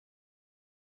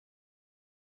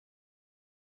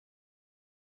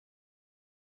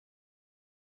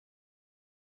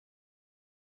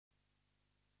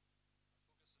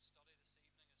of study this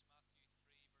evening is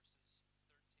Matthew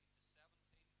 3, verses 13 to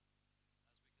 17, as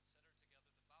we consider together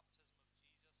the baptism of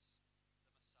Jesus, the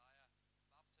Messiah. The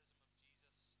baptism of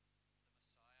Jesus, the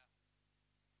Messiah.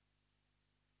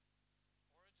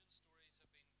 Origin stories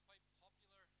have been quite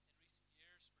popular in recent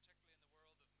years, particularly in the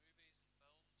world of movies and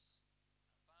films.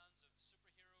 Fans of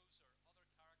superheroes or other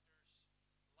characters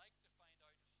like to find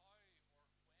out how or when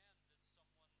did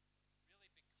someone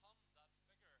really become that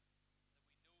figure that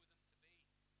we know them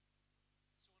to be.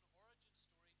 So an origin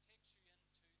story takes you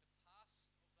into the past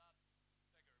of that figure,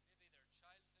 maybe their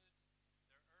childhood,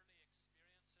 their early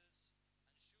experiences,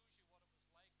 and shows you what it was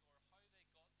like or how they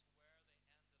got to where they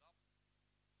ended up.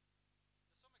 To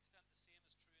some extent, the same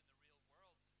is true in the real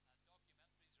world.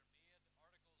 Documentaries are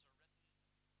made,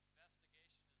 articles are written, investigation is done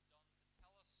to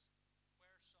tell us where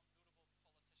some notable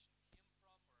politician came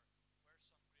from or where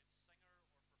some great singer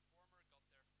or performer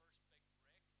got their first big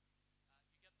break. You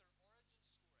get their origin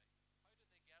story.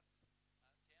 How did they get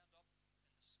to end up in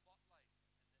the spotlight,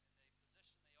 in the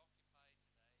position they occupy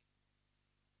today?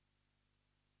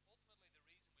 Ultimately, the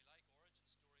reason we like origin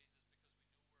stories is because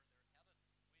we know where they're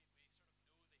headed. We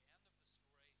sort of know the end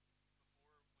of the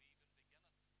story before we even begin it.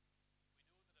 We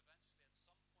know that eventually at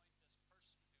some point this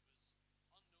person who was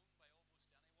unknown by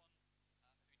almost anyone, who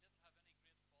didn't have any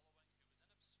great following, who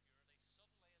was in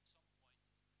obscurity, suddenly at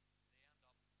some point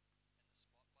they end up in the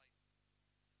spotlight.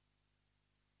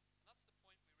 And that's the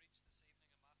point we reach this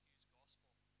evening in Matthew's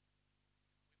Gospel. We've been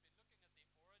looking at the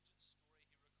origin story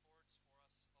he records for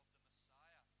us of the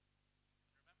Messiah. And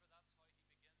remember, that's how he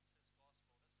begins his Gospel.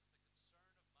 This is the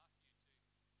concern of Matthew,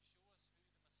 to show us who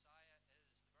the Messiah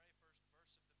is. The very first verse of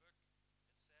the book,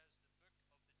 it says, the book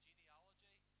of the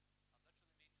genealogy. That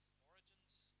literally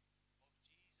means origins of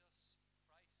Jesus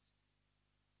Christ.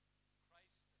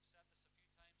 Christ, I've said this a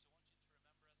few times, I want you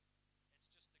to remember it. It's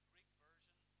just the Greek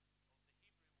version of the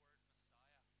Hebrew word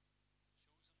Messiah,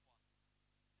 chosen one. It's a title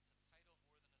more than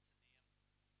it's a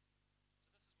name. So this is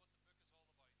what the book is all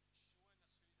about, showing us who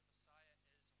the Messiah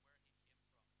is and where he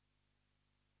came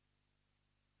from.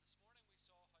 And this morning we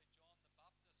saw how John the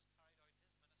Baptist carried out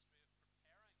his ministry of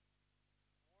preparing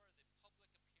for the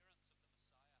public appearance of the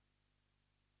Messiah, urging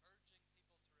people to repent, telling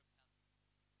them that someone even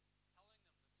greater than John was coming. One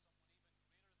preacher says, and this is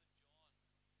maybe to put John down a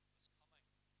little bit,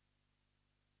 but one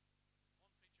preacher says that John was a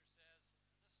bit like the warm-up act when you're at a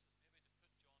concert. I was at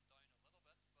a concert at the very end of the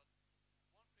summer, and I couldn't even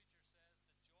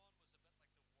have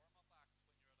told you who the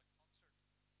warm-up act was before when he first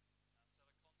appeared on the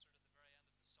stage.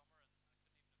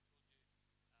 But the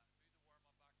warm-up act's fine, and you enjoy it,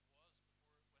 hopefully,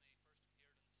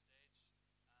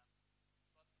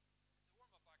 and maybe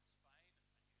even there's some really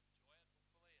good numbers in it. But really, you get to the point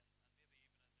where you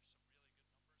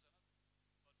want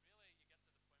the main act to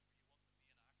appear.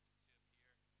 And not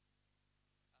to be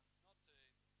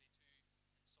too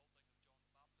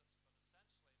insulting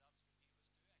of John the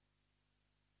Baptist, but essentially that's what he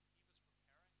was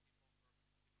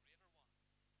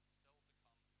doing.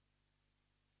 He was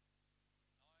preparing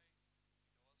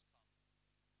people for the greater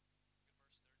one still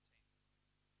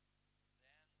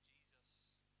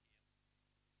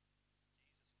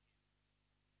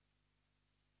to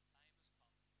come.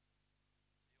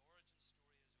 Now he does come. Look at verse 13.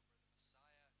 Then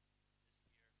Jesus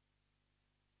came.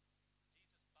 Jesus came. The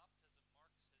time has come. The origin story is over. The Messiah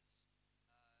is here.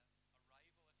 Jesus'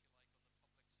 baptism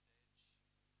marks his arrival, if you like,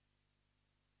 on the public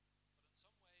stage. But in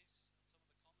some ways, and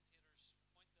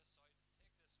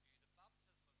some of the commentators point this out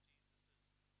and take this view, the baptism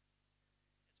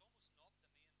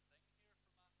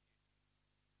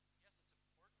of Jesus is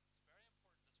almost not the main thing here for Matthew. Yes, it's important, it's very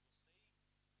important, as we'll see,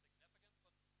 significant,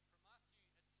 but for Matthew,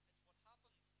 it's what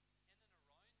happened in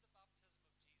and around the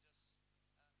baptism of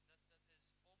Jesus that is almost more important, because it begins his public ministry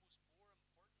in such a way as to make clear that this is the Messiah. He is the Son of God. He is to be believed and followed. We'll see why that is as we get into the text. So this evening we want to, as it were,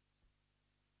 in our mind's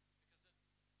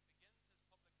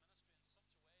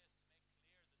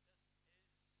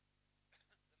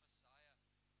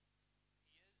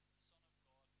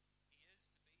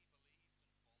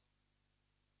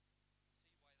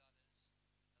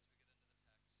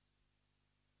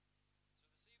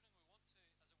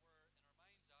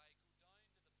eye,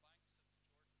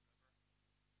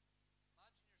 go down to the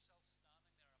banks of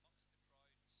the Jordan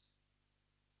River.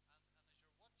 Imagine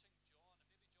yourself standing there amongst the crowds, and as you're watching John,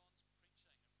 and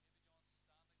maybe John's preaching, or maybe John's standing there,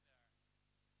 we know from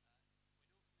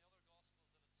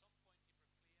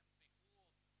the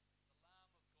other Gospels that at some point he proclaimed, "Behold,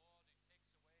 the Lamb of God who takes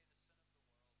away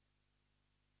the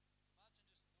sin of the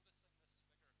world." Imagine just noticing this figure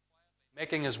quietly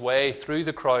making his way through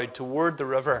the crowd toward the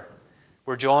river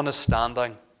where John is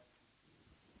standing.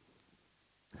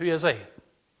 Who is he?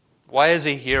 Why is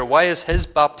he here? Why is his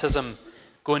baptism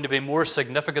going to be more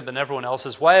significant than everyone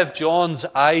else's? Why have John's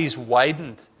eyes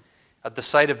widened at the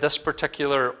sight of this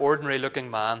particular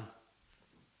ordinary-looking man?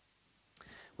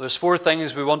 Well, there's four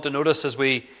things we want to notice as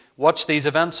we watch these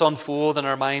events unfold in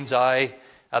our mind's eye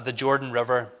at the Jordan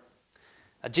River.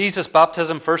 At Jesus'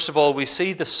 baptism, first of all, we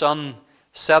see the Son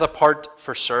set apart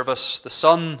for service. The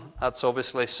Son, that's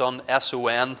obviously Son,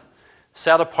 S-O-N,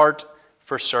 set apart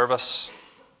for service.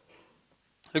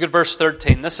 Look at verse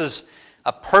 13. This is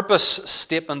a purpose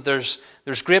statement. There's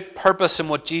great purpose in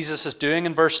what Jesus is doing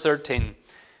in verse 13.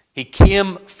 He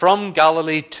came from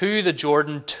Galilee to the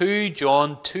Jordan, to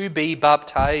John, to be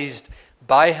baptized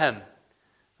by him.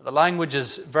 The language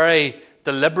is very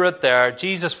deliberate there.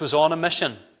 Jesus was on a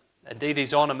mission. Indeed,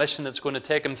 he's on a mission that's going to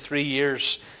take him 3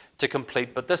 years to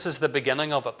complete. But this is the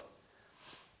beginning of it.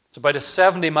 It's about a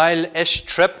 70-mile-ish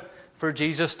trip for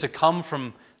Jesus to come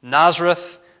from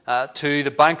Nazareth to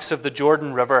the banks of the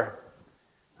Jordan River.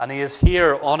 And he is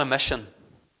here on a mission.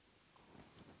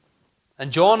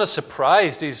 And John is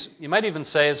surprised. You might even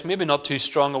say, it's maybe not too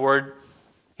strong a word,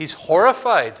 he's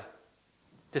horrified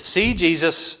to see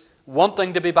Jesus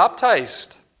wanting to be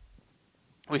baptized.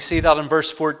 We see that in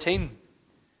verse 14.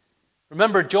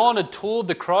 Remember, John had told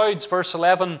the crowds, verse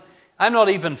 11, I'm not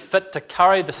even fit to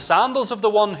carry the sandals of the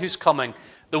one who's coming.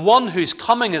 The one who's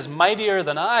coming is mightier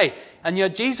than I. And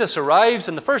yet Jesus arrives,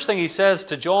 and the first thing he says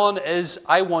to John is,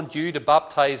 I want you to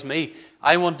baptize me.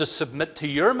 I want to submit to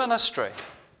your ministry.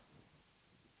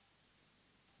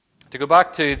 To go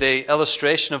back to the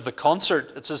illustration of the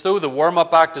concert, it's as though the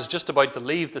warm-up act is just about to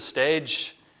leave the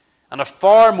stage. And a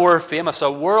far more famous, a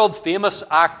world-famous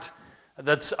act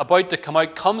that's about to come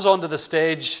out comes onto the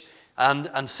stage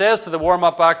and says to the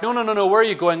warm-up act, no, where are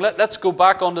you going? Let's go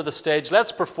back onto the stage.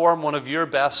 Let's perform one of your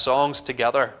best songs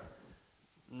together.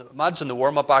 Imagine the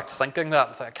warm-up act thinking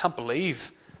that. I can't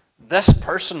believe this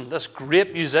person, this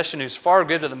great musician who's far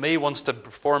greater than me, wants to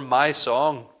perform my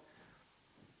song.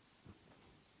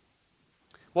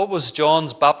 What was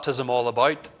John's baptism all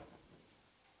about?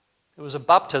 It was a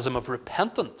baptism of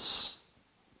repentance.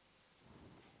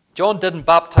 John didn't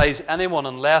baptize anyone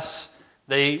unless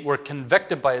they were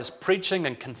convicted by his preaching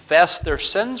and confessed their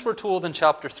sins, we're told in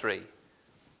chapter 3.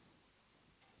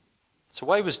 So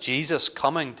why was Jesus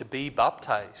coming to be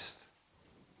baptized?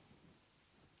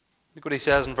 Look what he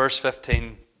says in verse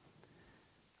 15.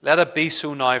 Let it be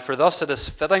so now, for thus it is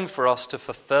fitting for us to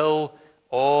fulfill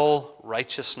all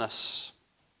righteousness.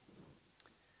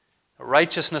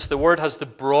 Righteousness, the word has the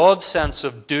broad sense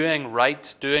of doing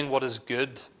right, doing what is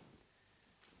good.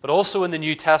 But also in the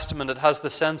New Testament, it has the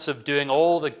sense of doing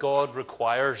all that God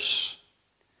requires,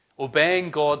 obeying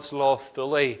God's law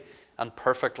fully and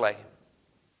perfectly.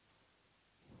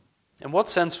 In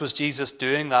what sense was Jesus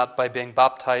doing that by being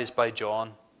baptized by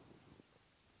John?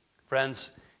 Friends,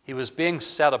 he was being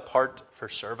set apart for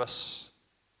service.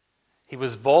 He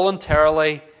was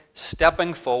voluntarily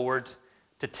stepping forward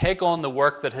to take on the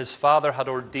work that his Father had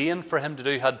ordained for him to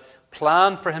do, had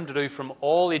planned for him to do from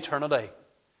all eternity.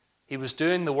 He was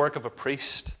doing the work of a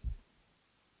priest.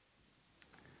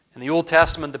 In the Old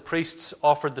Testament, the priests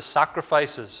offered the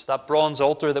sacrifices. That bronze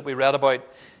altar that we read about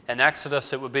in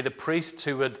Exodus, it would be the priests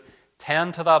who would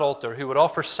tend to that altar, who would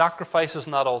offer sacrifices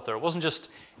on that altar. It wasn't just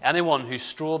anyone who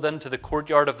strolled into the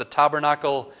courtyard of the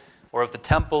tabernacle or of the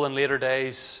temple in later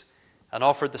days and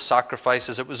offered the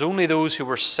sacrifices. It was only those who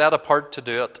were set apart to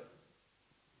do it.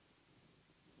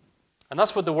 And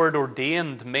that's what the word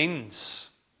ordained means.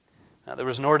 There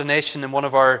was an ordination in one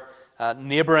of our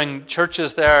neighbouring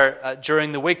churches there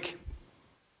during the week.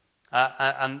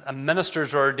 And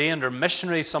ministers are ordained, or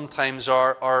missionaries sometimes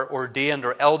are ordained,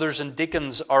 or elders and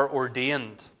deacons are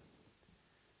ordained.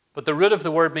 But the root of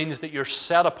the word means that you're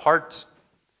set apart.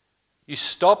 You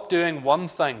stop doing one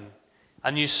thing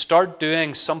and you start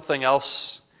doing something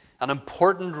else, an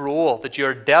important role that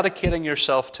you're dedicating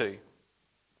yourself to.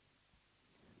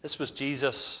 This was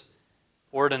Jesus'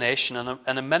 ordination,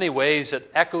 and in many ways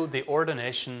it echoed the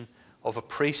ordination of a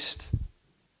priest.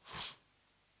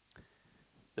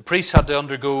 The priests had to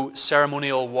undergo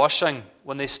ceremonial washing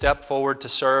when they stepped forward to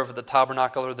serve at the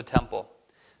tabernacle or the temple.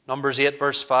 Numbers 8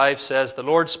 verse 5 says, The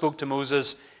Lord spoke to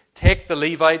Moses, Take the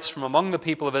Levites from among the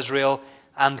people of Israel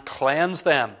and cleanse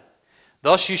them.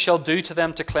 Thus you shall do to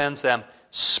them to cleanse them.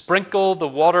 Sprinkle the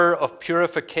water of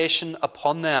purification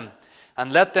upon them,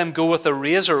 and let them go with a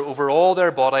razor over all their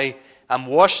body, and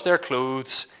wash their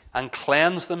clothes, and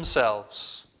cleanse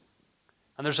themselves.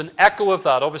 And there's an echo of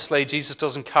that. Obviously, Jesus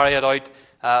doesn't carry it out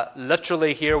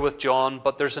literally here with John,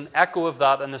 but there's an echo of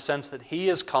that in the sense that he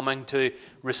is coming to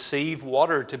receive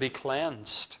water to be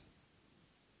cleansed.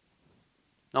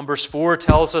 Numbers 4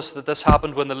 tells us that this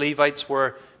happened when the Levites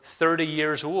were 30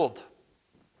 years old.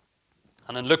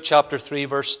 And in Luke chapter 3,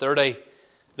 verse 30,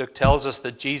 Luke tells us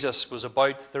that Jesus was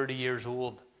about 30 years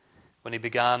old when he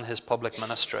began his public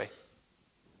ministry.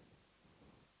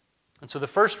 And so the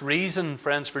first reason,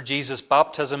 friends, for Jesus'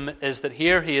 baptism is that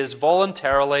here he is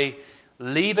voluntarily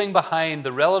leaving behind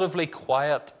the relatively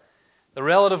quiet, the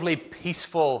relatively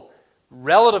peaceful,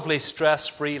 relatively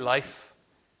stress-free life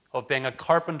of being a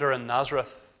carpenter in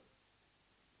Nazareth.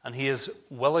 And he is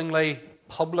willingly,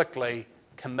 publicly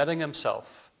committing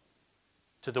himself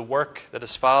to the work that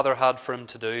his Father had for him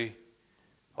to do,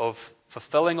 of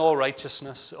fulfilling all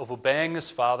righteousness, of obeying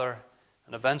his Father,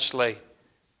 and eventually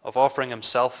of offering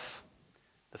himself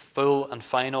the full and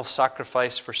final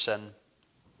sacrifice for sin.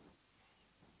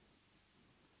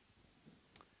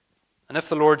 And if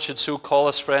the Lord should so call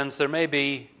us, friends, there may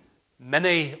be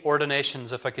many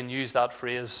ordinations, if I can use that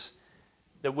phrase,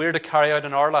 that we're to carry out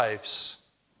in our lives.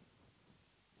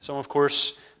 Some of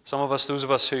us, those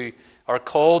of us who are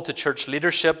called to church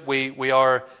leadership, we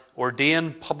are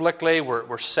ordained publicly,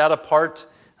 we're set apart,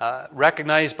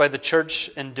 recognized by the church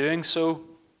in doing so.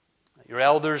 Your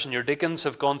elders and your deacons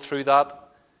have gone through that.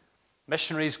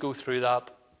 Missionaries go through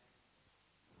that.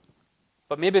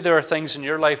 But maybe there are things in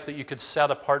your life that you could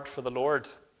set apart for the Lord.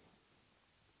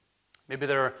 Maybe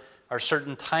there are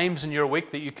certain times in your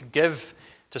week that you could give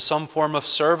to some form of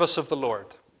service of the Lord.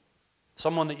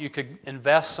 Someone that you could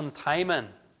invest some time in.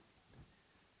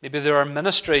 Maybe there are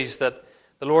ministries that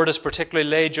the Lord has particularly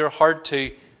laid your heart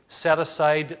to set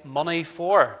aside money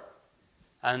for.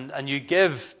 And you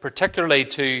give particularly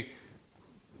to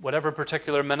whatever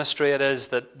particular ministry it is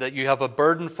that you have a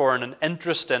burden for and an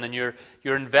interest in, and you're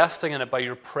investing in it by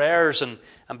your prayers and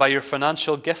by your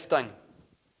financial gifting.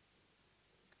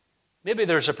 Maybe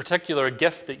there's a particular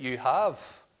gift that you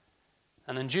have,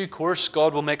 and in due course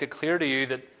God will make it clear to you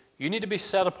that you need to be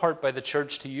set apart by the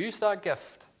church to use that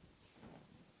gift.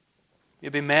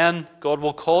 Maybe men, God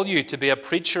will call you to be a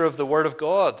preacher of the Word of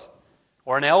God,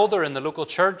 or an elder in the local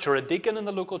church, or a deacon in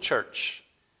the local church.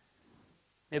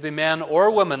 Maybe men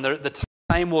or women, the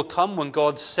time will come when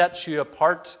God sets you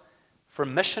apart for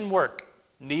mission work,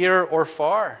 near or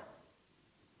far.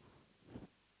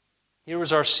 Here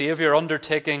was our Savior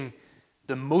undertaking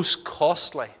the most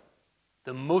costly,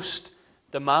 the most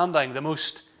demanding, the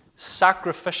most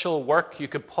sacrificial work you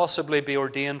could possibly be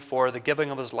ordained for, the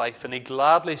giving of his life. And he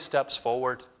gladly steps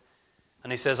forward.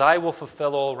 And he says, I will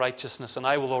fulfill all righteousness, and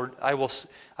I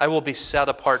will be set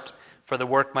apart for the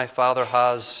work my Father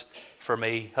has for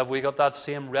me. Have we got that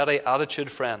same ready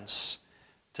attitude, friends,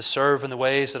 to serve in the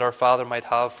ways that our Father might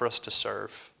have for us to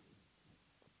serve?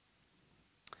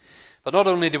 But not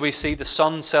only do we see the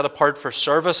Son set apart for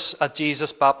service at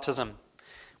Jesus' baptism,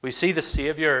 we see the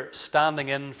Savior standing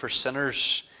in for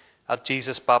sinners at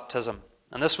Jesus' baptism.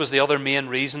 And this was the other main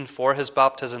reason for his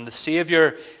baptism, the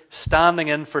Savior standing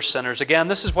in for sinners. Again,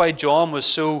 this is why John was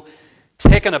so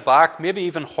taken aback, maybe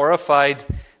even horrified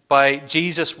by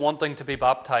Jesus wanting to be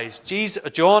baptized.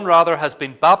 John has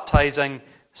been baptizing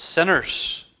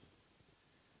sinners.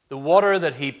 The water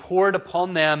that he poured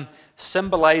upon them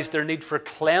symbolized their need for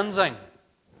cleansing.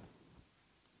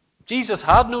 Jesus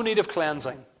had no need of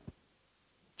cleansing.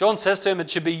 John says to him, it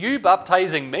should be you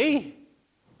baptizing me.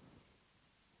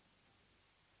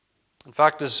 In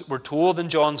fact, as we're told in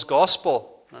John's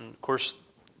Gospel, and of course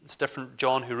it's different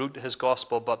John who wrote his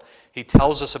Gospel, but he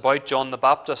tells us about John the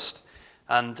Baptist.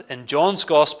 And in John's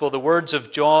Gospel, the words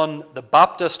of John the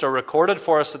Baptist are recorded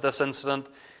for us at this incident.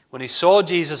 When he saw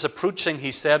Jesus approaching,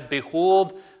 he said,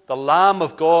 behold, the Lamb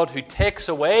of God who takes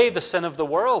away the sin of the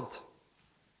world.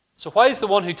 So why is the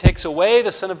one who takes away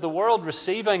the sin of the world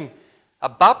receiving a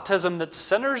baptism that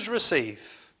sinners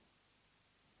receive?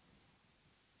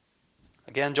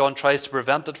 Again, John tries to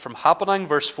prevent it from happening.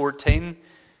 Verse 14,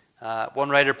 one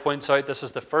writer points out this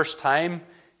is the first time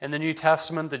in the New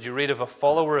Testament that you read of a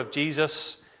follower of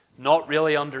Jesus not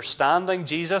really understanding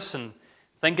Jesus and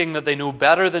thinking that they know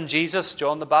better than Jesus.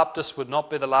 John the Baptist would not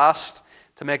be the last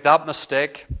to make that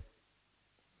mistake.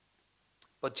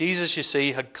 But Jesus, you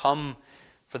see, had come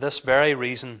for this very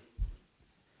reason,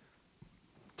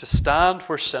 to stand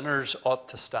where sinners ought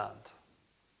to stand,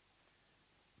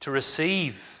 to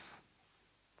receive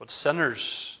what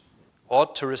sinners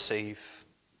ought to receive.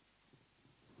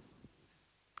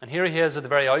 And here he is at the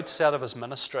very outset of his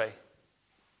ministry,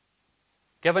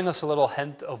 giving us a little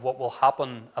hint of what will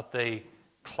happen at the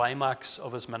climax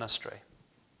of his ministry.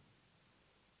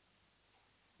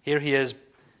 Here he is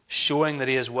showing that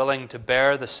he is willing to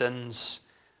bear the sins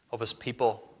of his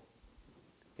people.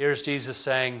 Here's Jesus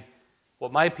saying,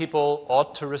 what my people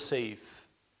ought to receive,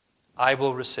 I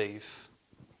will receive.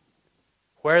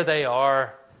 Where they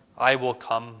are, I will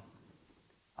come.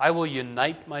 I will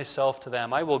unite myself to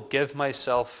them. I will give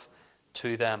myself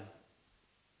to them.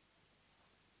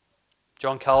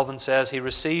 John Calvin says he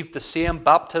received the same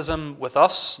baptism with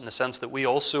us, in the sense that we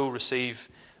also receive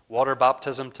water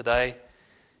baptism today.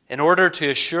 in order to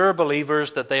assure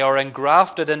believers that they are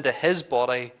engrafted into his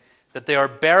body, that they are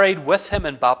buried with him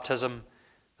in baptism,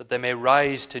 that they may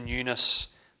rise to newness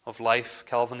of life.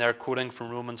 Calvin there quoting from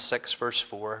Romans 6 verse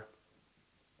 4.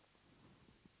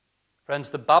 Friends,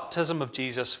 the baptism of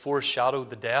Jesus foreshadowed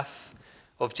the death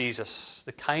of Jesus,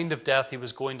 the kind of death he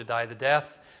was going to die, the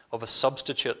death of a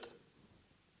substitute.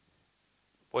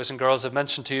 Boys and girls, I've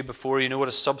mentioned to you before, you know what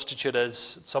a substitute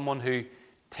is. It's someone who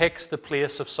takes the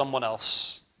place of someone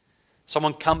else.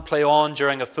 Someone can't play on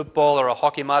during a football or a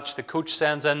hockey match. The coach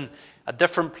sends in a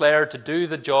different player to do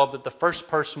the job that the first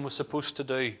person was supposed to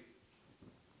do.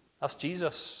 That's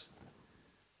Jesus.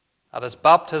 At his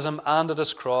baptism and at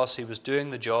his cross, he was doing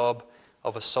the job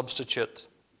of a substitute.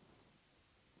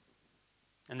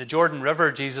 In the Jordan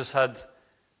River, Jesus had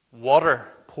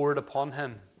water poured upon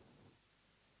him.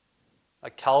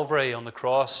 At Calvary on the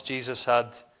cross, Jesus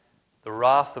had the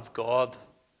wrath of God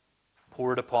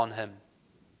poured upon him.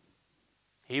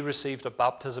 He received a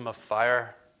baptism of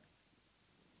fire.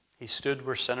 He stood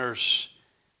where sinners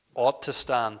ought to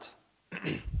stand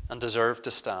and deserve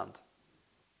to stand.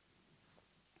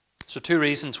 So 2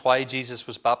 reasons why Jesus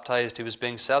was baptized. He was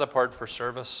being set apart for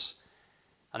service,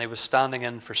 and he was standing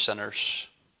in for sinners.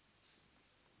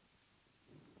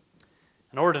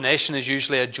 An ordination is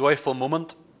usually a joyful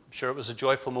moment. I'm sure it was a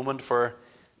joyful moment for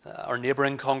our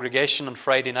neighbouring congregation on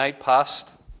Friday night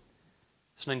past.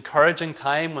 It's an encouraging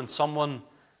time when someone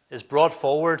is brought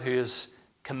forward who is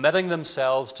committing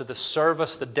themselves to the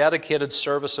service, the dedicated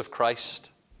service of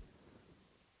Christ.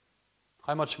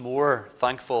 How much more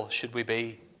thankful should we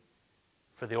be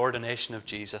for the ordination of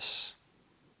Jesus?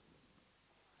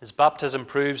 His baptism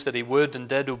proves that he would and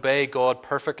did obey God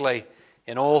perfectly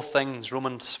in all things,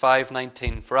 Romans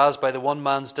 5:19. For as by the one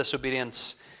man's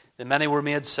disobedience the many were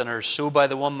made sinners, so by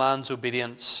the one man's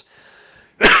obedience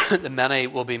the many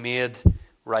will be made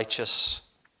righteous.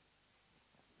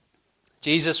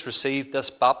 Jesus received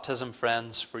this baptism,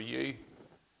 friends, for you.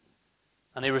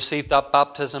 And he received that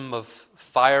baptism of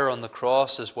fire on the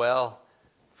cross as well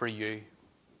for you.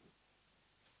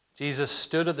 Jesus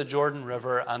stood at the Jordan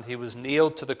River and he was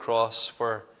nailed to the cross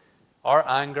for our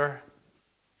anger,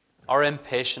 our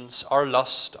impatience, our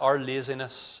lust, our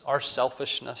laziness, our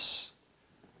selfishness.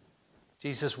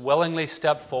 Jesus willingly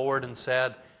stepped forward and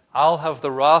said, I'll have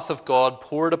the wrath of God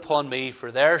poured upon me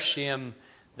for their shame,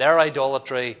 their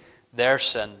idolatry, their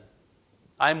sin.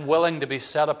 I'm willing to be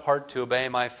set apart to obey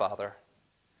my Father.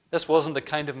 This wasn't the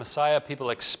kind of Messiah people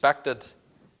expected,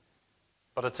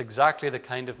 but it's exactly the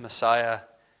kind of Messiah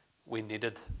we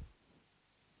needed.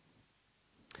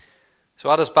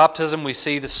 So at his baptism, we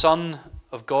see the Son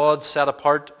of God set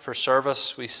apart for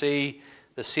service. We see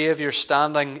the Savior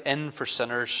standing in for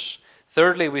sinners.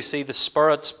 Thirdly, we see the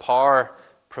Spirit's power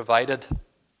provided.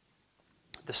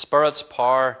 The Spirit's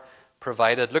power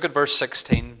provided. Look at verse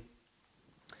 16.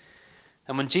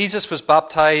 And when Jesus was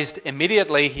baptized,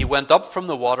 immediately he went up from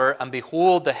the water, and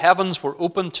behold, the heavens were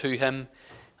opened to him,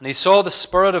 and he saw the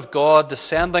Spirit of God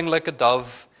descending like a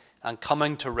dove and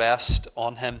coming to rest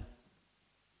on him.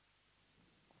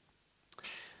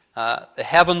 The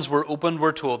heavens were opened,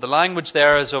 we're told. The language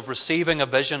there is of receiving a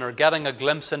vision or getting a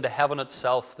glimpse into heaven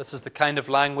itself. This is the kind of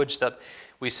language that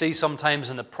we see sometimes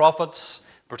in the prophets,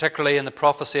 particularly in the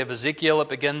prophecy of Ezekiel. It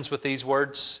begins with these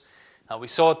words. We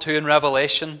saw it too in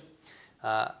Revelation.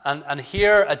 And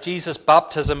here at Jesus'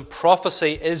 baptism,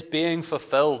 prophecy is being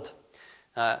fulfilled.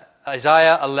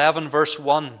 Isaiah 11 verse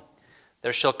 1.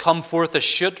 There shall come forth a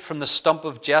shoot from the stump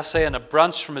of Jesse, and a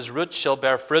branch from his roots shall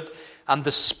bear fruit. And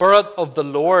the Spirit of the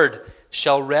Lord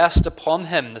shall rest upon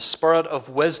him, the Spirit of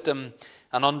wisdom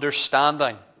and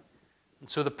understanding. And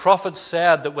so the prophet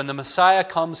said that when the Messiah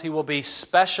comes, he will be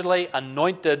specially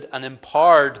anointed and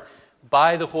empowered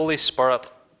by the Holy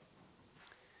Spirit.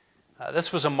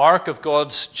 This was a mark of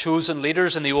God's chosen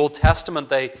leaders in the Old Testament.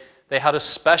 They had a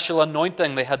special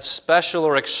anointing. They had special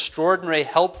or extraordinary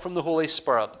help from the Holy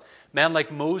Spirit. Men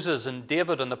like Moses and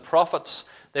David and the prophets,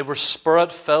 they were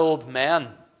Spirit-filled men.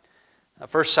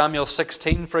 1 Samuel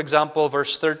 16, for example,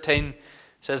 verse 13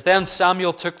 says, Then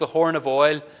Samuel took the horn of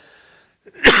oil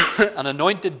and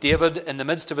anointed David in the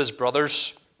midst of his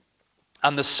brothers.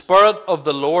 And the Spirit of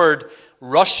the Lord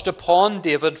rushed upon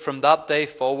David from that day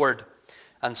forward.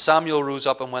 And Samuel rose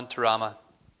up and went to Ramah.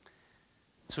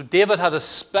 So David had a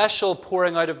special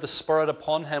pouring out of the Spirit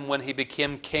upon him when he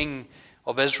became king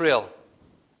of Israel.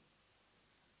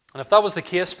 And if that was the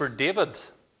case for David,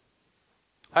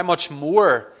 how much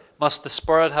more must the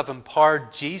Spirit have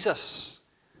empowered Jesus,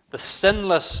 the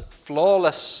sinless,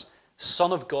 flawless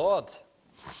Son of God?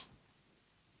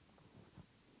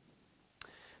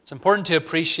 It's important to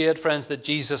appreciate, friends, that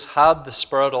Jesus had the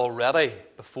Spirit already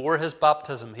before his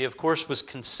baptism. He, of course, was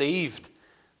conceived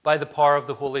by the power of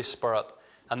the Holy Spirit,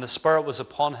 and the Spirit was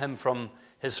upon him from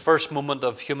his first moment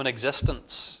of human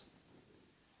existence.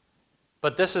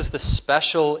 But this is the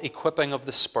special equipping of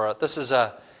the Spirit. This is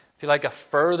if you like, a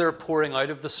further pouring out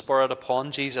of the Spirit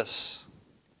upon Jesus.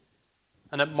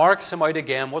 And it marks him out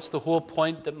again. What's the whole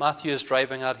point that Matthew is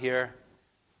driving at here?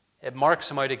 It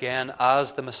marks him out again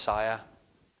as the Messiah.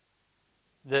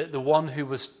 The one who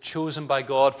was chosen by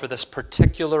God for this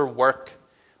particular work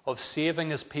of saving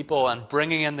his people and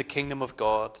bringing in the kingdom of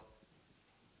God.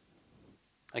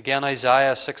 Again,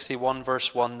 Isaiah 61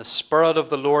 verse 1, the Spirit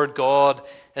of the Lord God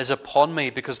is upon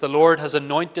me, because the Lord has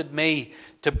anointed me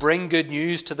to bring good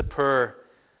news to the poor.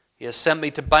 He has sent me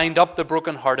to bind up the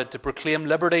brokenhearted, to proclaim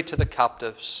liberty to the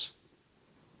captives.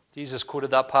 Jesus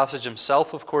quoted that passage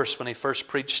himself, of course, when he first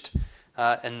preached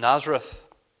in Nazareth.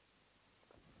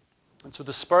 And so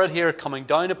the Spirit here coming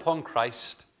down upon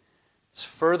Christ is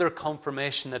further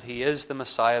confirmation that he is the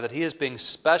Messiah, that he is being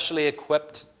specially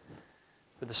equipped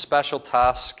for the special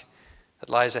task that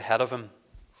lies ahead of him.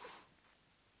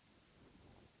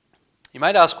 You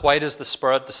might ask, why does the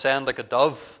Spirit descend like a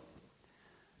dove?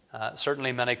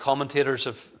 Certainly many commentators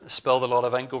have spilled a lot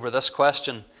of ink over this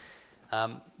question.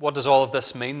 What does all of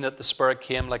this mean, that the Spirit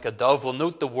came like a dove? Well,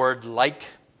 note the word like.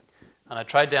 And I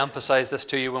tried to emphasize this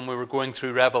to you when we were going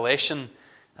through Revelation,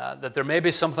 that there may be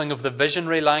something of the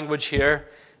visionary language here.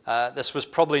 This was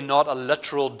probably not a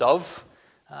literal dove,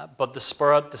 but the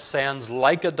Spirit descends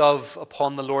like a dove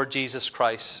upon the Lord Jesus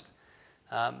Christ.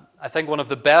 I think one of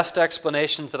the best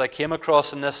explanations that I came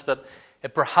across in this, that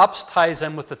it perhaps ties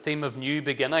in with the theme of new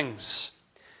beginnings.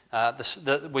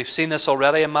 We've seen this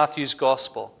already in Matthew's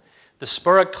Gospel. The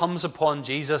Spirit comes upon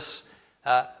Jesus,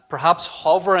 perhaps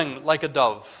hovering like a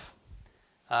dove,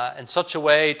 in such a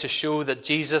way to show that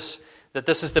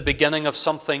this is the beginning of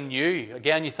something new.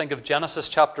 Again, you think of Genesis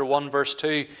chapter 1, verse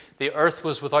 2. The earth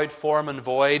was without form and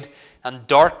void, and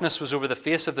darkness was over the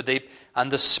face of the deep, and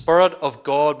the Spirit of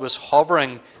God was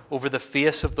hovering over the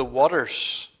face of the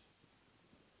waters.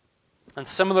 And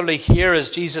similarly here,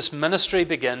 as Jesus' ministry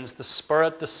begins, the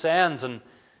Spirit descends, and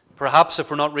perhaps,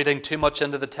 if we're not reading too much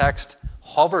into the text,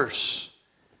 hovers.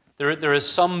 There is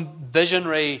some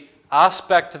visionary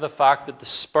aspect to the fact that the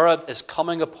Spirit is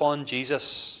coming upon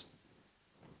Jesus.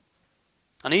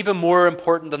 And even more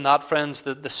important than that, friends,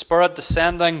 the Spirit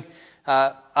descending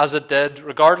as it did,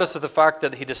 regardless of the fact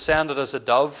that he descended as a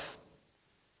dove,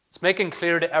 it's making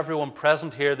clear to everyone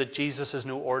present here that Jesus is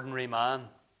no ordinary man.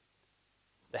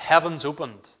 The heavens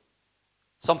opened.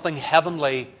 Something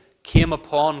heavenly came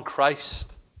upon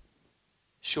Christ,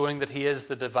 showing that he is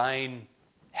the divine,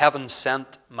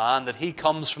 heaven-sent man, that he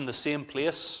comes from the same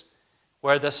place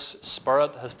where this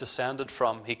Spirit has descended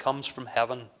from. He comes from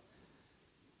heaven.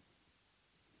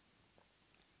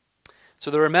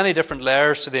 So there are many different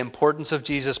layers to the importance of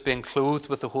Jesus being clothed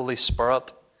with the Holy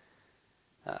Spirit,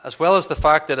 as well as the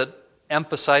fact that it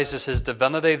emphasizes his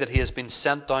divinity, that he has been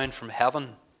sent down from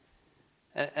heaven.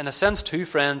 In a sense too,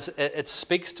 friends, it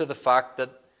speaks to the fact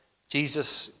that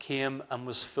Jesus came and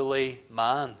was fully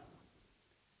man,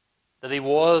 that he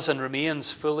was and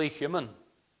remains fully human,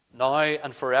 now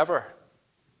and forever.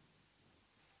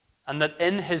 And that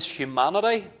in his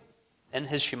humanity,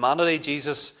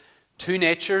 Jesus, two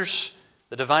natures,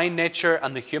 the divine nature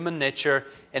and the human nature,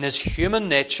 in his human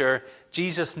nature,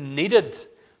 Jesus needed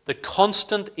the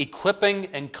constant equipping,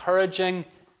 encouraging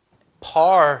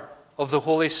power of the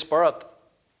Holy Spirit.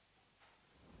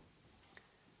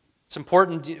 It's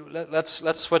important,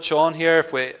 let's switch on here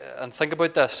and think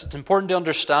about this. It's important to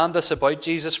understand this about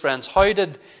Jesus, friends. How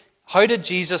did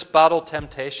Jesus battle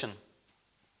temptation?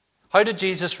 How did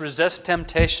Jesus resist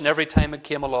temptation every time it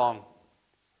came along?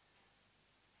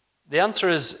 The answer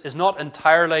is not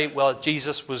entirely, well,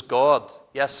 Jesus was God.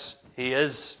 Yes, he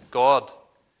is God.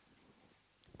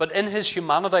 But in his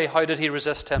humanity, how did he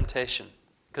resist temptation?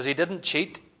 Because he didn't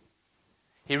cheat.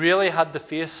 He really had to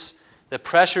face the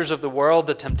pressures of the world,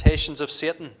 the temptations of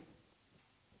Satan.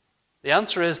 The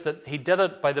answer is that he did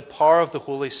it by the power of the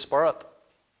Holy Spirit.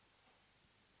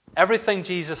 Everything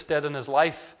Jesus did in his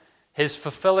life, his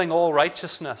fulfilling all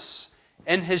righteousness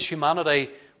in his humanity,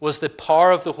 was the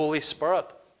power of the Holy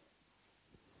Spirit.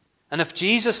 And if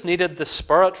Jesus needed the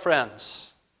Spirit,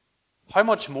 friends, how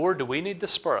much more do we need the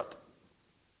Spirit?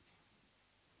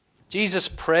 Jesus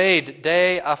prayed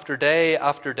day after day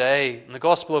after day. In the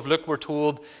Gospel of Luke, we're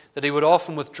told that he would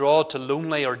often withdraw to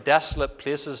lonely or desolate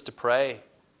places to pray.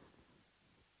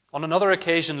 On another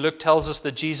occasion, Luke tells us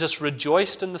that Jesus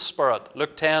rejoiced in the Spirit.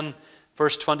 Luke 10,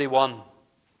 verse 21.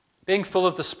 Being full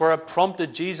of the Spirit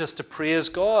prompted Jesus to praise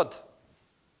God.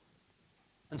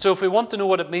 And so if we want to know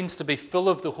what it means to be full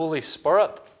of the Holy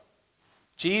Spirit,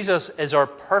 Jesus is our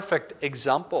perfect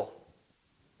example.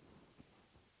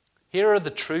 Here are the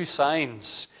true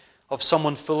signs of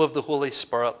someone full of the Holy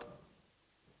Spirit: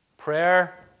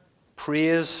 prayer,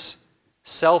 praise,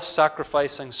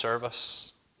 self-sacrificing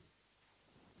service.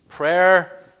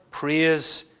 Prayer,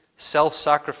 praise,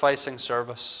 self-sacrificing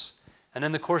service. And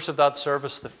in the course of that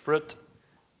service, the fruit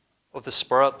of the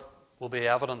Spirit will be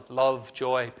evident: love,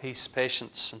 joy, peace,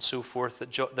 patience, and so forth,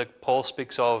 that Paul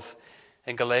speaks of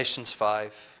in Galatians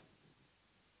 5.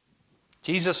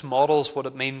 Jesus models what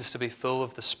it means to be full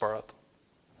of the Spirit.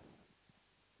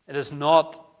 It is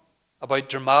not about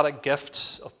dramatic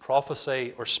gifts of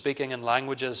prophecy or speaking in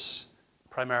languages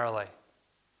primarily.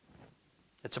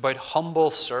 It's about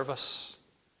humble service.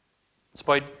 It's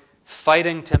about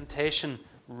fighting temptation,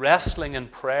 wrestling in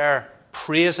prayer,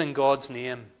 praising God's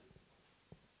name.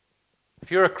 If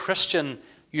you're a Christian,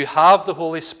 you have the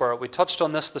Holy Spirit. We touched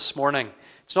on this morning.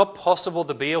 It's not possible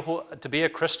to be a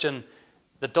Christian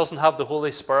that doesn't have the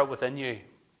Holy Spirit within you.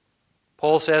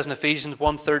 Paul says in Ephesians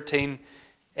 1:13,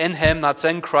 in him, that's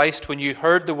in Christ, when you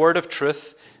heard the word of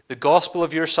truth, the gospel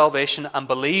of your salvation, and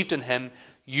believed in him,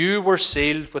 you were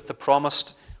sealed with the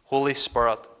promised Holy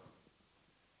Spirit.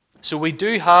 So we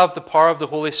do have the power of the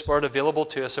Holy Spirit available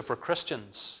to us if we're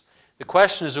Christians. The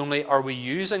question is only, are we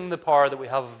using the power that we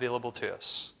have available to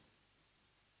us?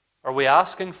 Are we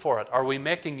asking for it? Are we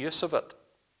making use of it?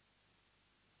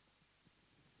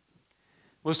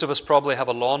 Most of us probably have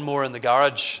a lawnmower in the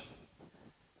garage.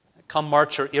 Come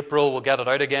March or April, we'll get it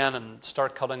out again and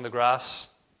start cutting the grass.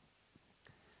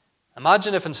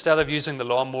 Imagine if instead of using the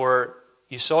lawnmower,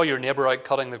 you saw your neighbour out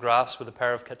cutting the grass with a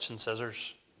pair of kitchen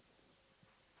scissors.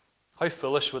 How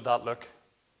foolish would that look?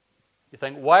 You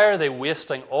think, why are they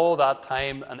wasting all that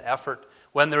time and effort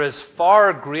when there is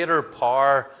far greater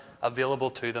power available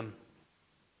to them?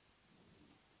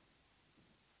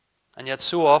 And yet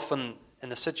so often, in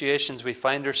the situations we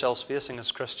find ourselves facing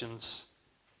as Christians,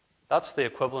 that's the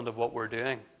equivalent of what we're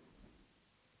doing.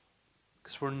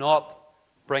 Because we're not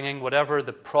bringing whatever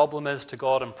the problem is to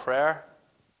God in prayer.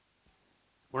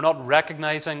 We're not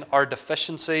recognizing our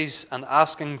deficiencies and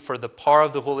asking for the power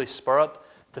of the Holy Spirit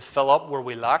to fill up where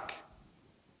we lack.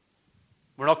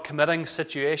 We're not committing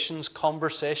situations,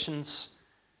 conversations,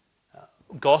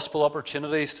 gospel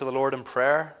opportunities to the Lord in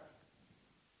prayer.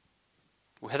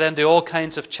 We head into all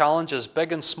kinds of challenges,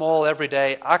 big and small, every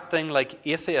day, acting like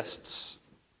atheists,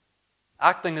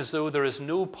 acting as though there is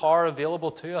no power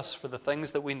available to us for the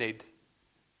things that we need.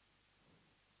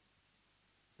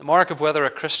 The mark of whether a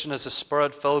Christian is a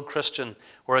Spirit-filled Christian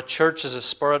or a church is a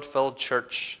Spirit-filled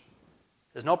church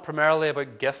is not primarily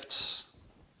about gifts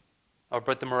or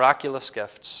about the miraculous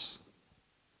gifts,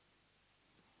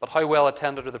 but how well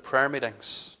attended are the prayer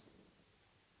meetings?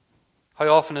 How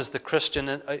often is the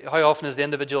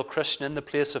individual Christian in the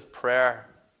place of prayer,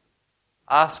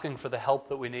 asking for the help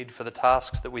that we need for the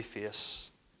tasks that we face?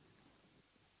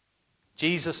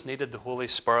 Jesus needed the Holy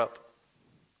Spirit.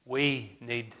 We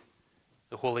need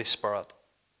the Holy Spirit.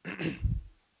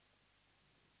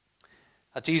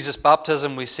 At Jesus'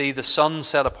 baptism, we see the Son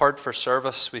set apart for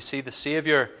service. We see the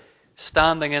Savior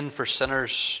standing in for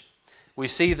sinners. We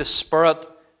see the Spirit's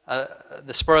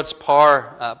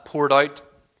power poured out.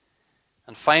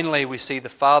 And finally, we see the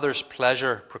Father's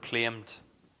pleasure proclaimed.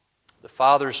 The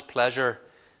Father's pleasure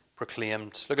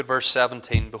proclaimed. Look at verse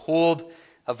 17. Behold,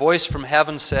 a voice from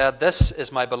heaven said, "This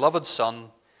is my beloved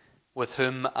Son, with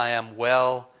whom I am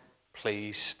well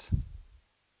pleased."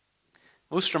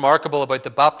 Most remarkable about the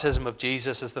baptism of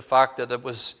Jesus is the fact that it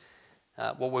was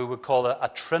what we would call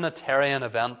a Trinitarian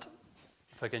event,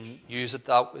 if I can use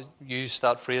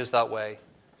that phrase that way.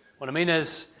 What I mean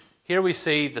is, here we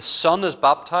see the Son is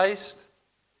baptized,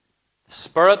 the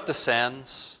Spirit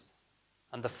descends,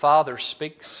 and the Father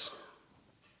speaks.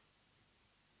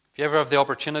 If you ever have the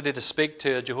opportunity to speak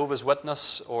to a Jehovah's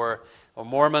Witness or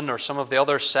Mormon or some of the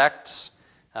other sects,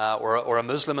 or a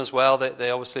Muslim as well,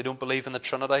 they obviously don't believe in the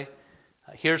Trinity,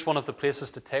 here's one of the places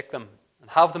to take them and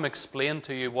have them explain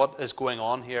to you what is going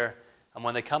on here. And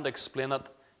when they can't explain it,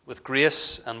 with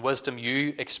grace and wisdom,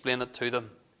 you explain it to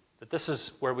them. That this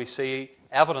is where we see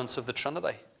evidence of the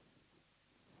Trinity.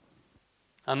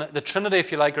 And the Trinity,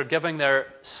 if you like, are giving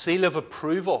their seal of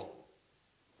approval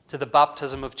to the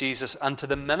baptism of Jesus and to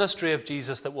the ministry of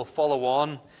Jesus that will follow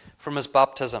on from his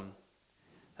baptism.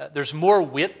 There's more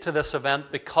weight to this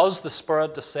event because the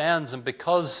Spirit descends and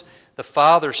because the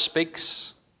Father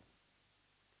speaks.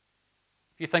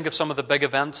 If you think of some of the big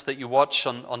events that you watch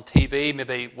on TV,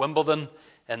 maybe Wimbledon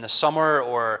in the summer,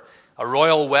 or a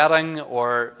royal wedding,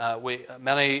 or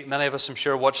many of us, I'm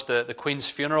sure, watched the Queen's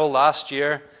funeral last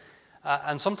year.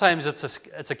 And sometimes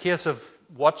it's a case of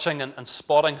watching and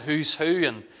spotting who's who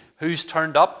and who's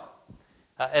turned up.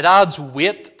 It adds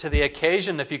weight to the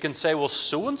occasion if you can say, well,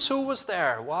 so-and-so was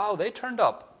there. Wow, they turned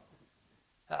up.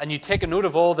 And you take a note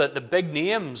of all the big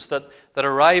names that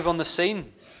arrive on the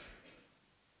scene.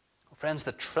 Friends,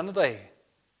 the Trinity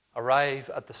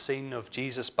arrive at the scene of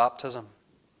Jesus' baptism.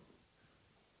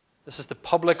 This is the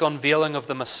public unveiling of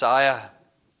the Messiah.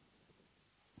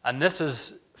 And this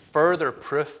is further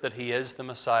proof that he is the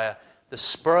Messiah. The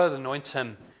Spirit anoints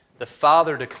him. The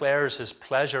Father declares his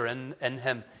pleasure in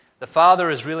him. The Father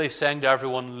is really saying to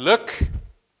everyone, look,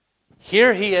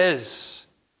 here he is.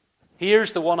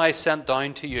 Here's the one I sent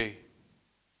down to you.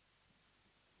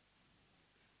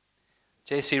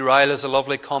 J.C. Ryle has a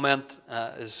lovely comment,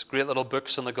 his great little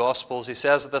books on the Gospels. He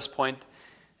says at this point,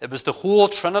 it was the whole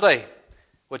Trinity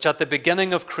which at the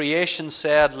beginning of creation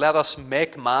said, let us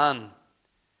make man.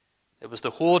 It was the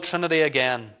whole Trinity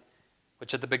again,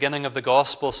 which at the beginning of the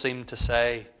Gospel seemed to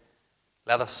say,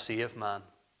 let us save man.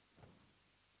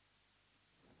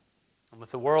 And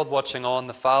with the world watching on,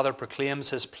 the Father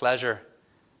proclaims his pleasure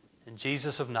in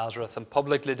Jesus of Nazareth and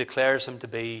publicly declares him to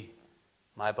be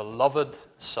my beloved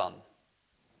Son.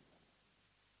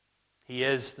 He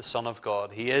is the Son of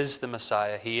God. He is the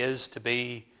Messiah. He is to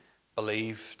be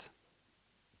believed.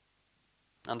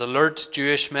 And alert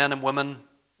Jewish men and women,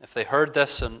 if they heard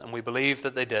this, and we believe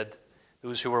that they did,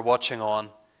 those who were watching on,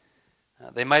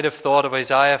 they might have thought of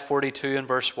Isaiah 42 and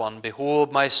verse 1.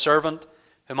 Behold, my servant,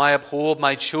 whom I uphold,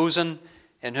 my chosen,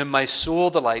 in whom my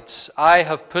soul delights. I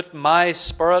have put my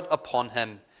Spirit upon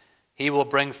him. He will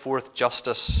bring forth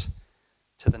justice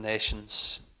to the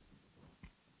nations.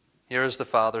 Here is the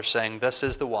Father saying, this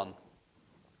is the one,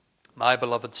 my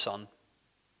beloved Son.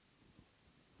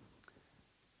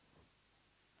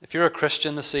 If you're a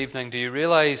Christian this evening, do you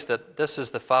realize that this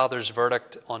is the Father's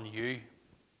verdict on you?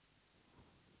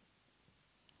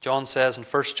 John says in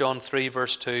 1 John 3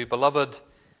 verse 2, Beloved,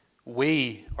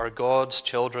 we are God's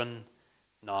children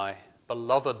now.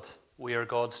 Beloved, we are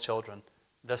God's children.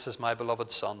 This is my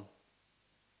beloved Son.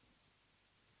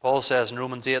 Paul says in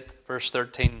Romans 8 verse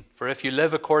 13, For if you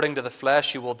live according to the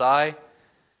flesh, you will die.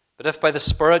 But if by the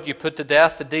Spirit you put to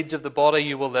death the deeds of the body,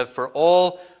 you will live. For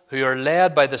all who are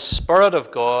led by the Spirit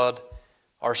of God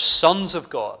are sons of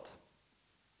God.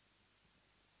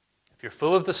 If you're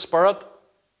full of the Spirit,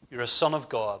 you're a son of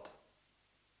God.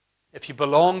 If you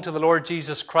belong to the Lord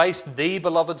Jesus Christ, the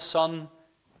beloved Son,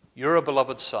 you're a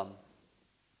beloved son.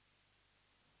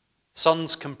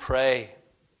 Sons can pray.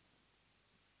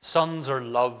 Sons are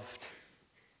loved.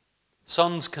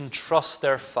 Sons can trust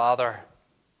their father.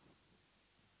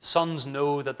 Sons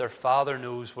know that their father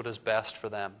knows what is best for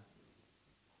them.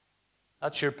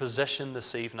 That's your position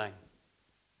this evening.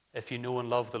 If you know and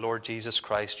love the Lord Jesus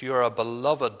Christ, you are a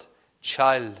beloved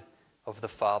child of the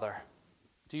Father.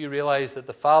 Do you realize that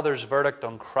the Father's verdict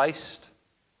on Christ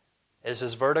is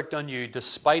his verdict on you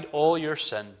despite all your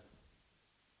sin?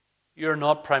 You're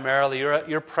not primarily,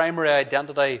 your primary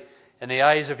identity in the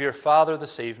eyes of your Father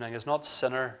this evening is not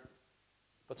sinner,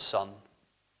 but son,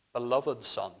 beloved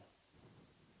son.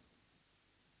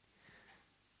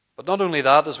 But not only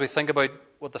that, as we think about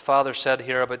what the Father said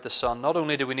here about the Son, not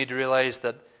only do we need to realize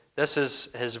that this is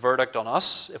his verdict on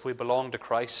us if we belong to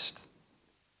Christ,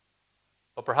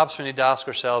 but perhaps we need to ask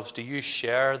ourselves, do you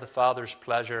share the Father's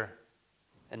pleasure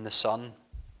in the Son?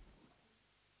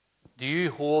 Do you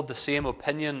hold the same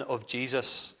opinion of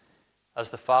Jesus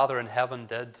as the Father in heaven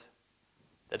did?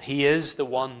 That he is the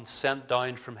one sent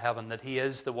down from heaven, that he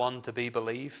is the one to be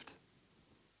believed?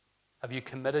 Have you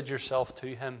committed yourself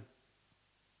to him?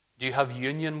 Do you have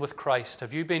union with Christ?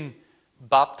 Have you been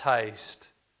baptized?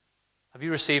 Have you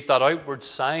received that outward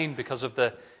sign because of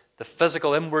the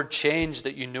physical inward change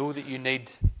that you know that you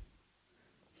need?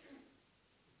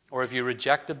 Or have you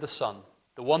rejected the Son,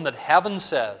 the one that heaven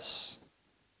says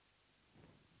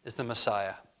is the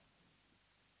Messiah?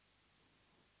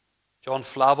 John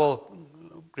Flavel,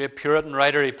 great Puritan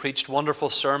writer, he preached wonderful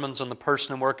sermons on the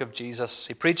person and work of Jesus.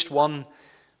 He preached one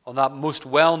on that most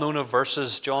well-known of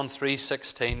verses, John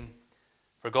 3:16.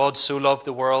 For God so loved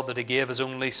the world that he gave his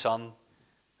only Son,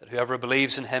 that whoever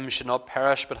believes in him should not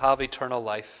perish but have eternal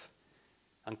life.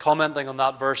 And commenting on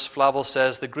that verse, Flavel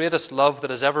says, the greatest love that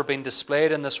has ever been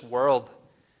displayed in this world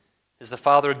is the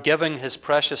Father giving his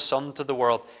precious Son to the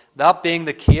world. That being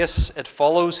the case, it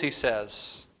follows, he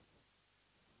says,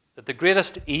 that the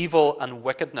greatest evil and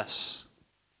wickedness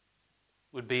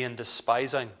would be in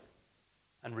despising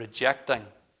and rejecting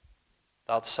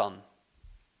that Son.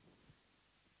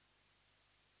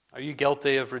 Are you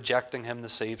guilty of rejecting him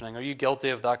this evening? Are you guilty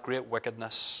of that great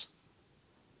wickedness?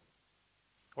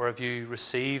 Or have you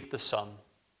received the Son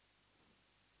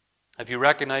If you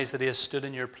recognize that he has stood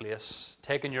in your place,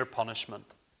 taken your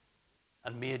punishment,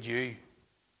 and made you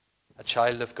a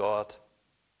child of God.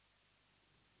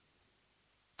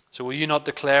 So will you not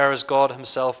declare, as God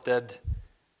himself did,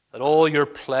 that all your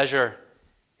pleasure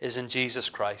is in Jesus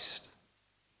Christ?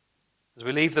 As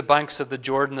we leave the banks of the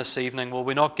Jordan this evening, will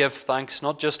we not give thanks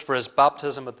not just for his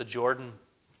baptism at the Jordan,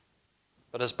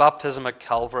 but his baptism at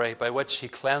Calvary, by which he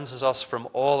cleanses us from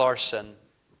all our sin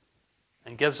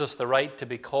and gives us the right to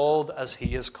be called as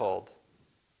he is called,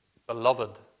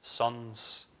 beloved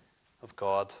sons of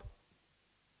God.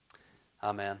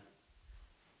 Amen.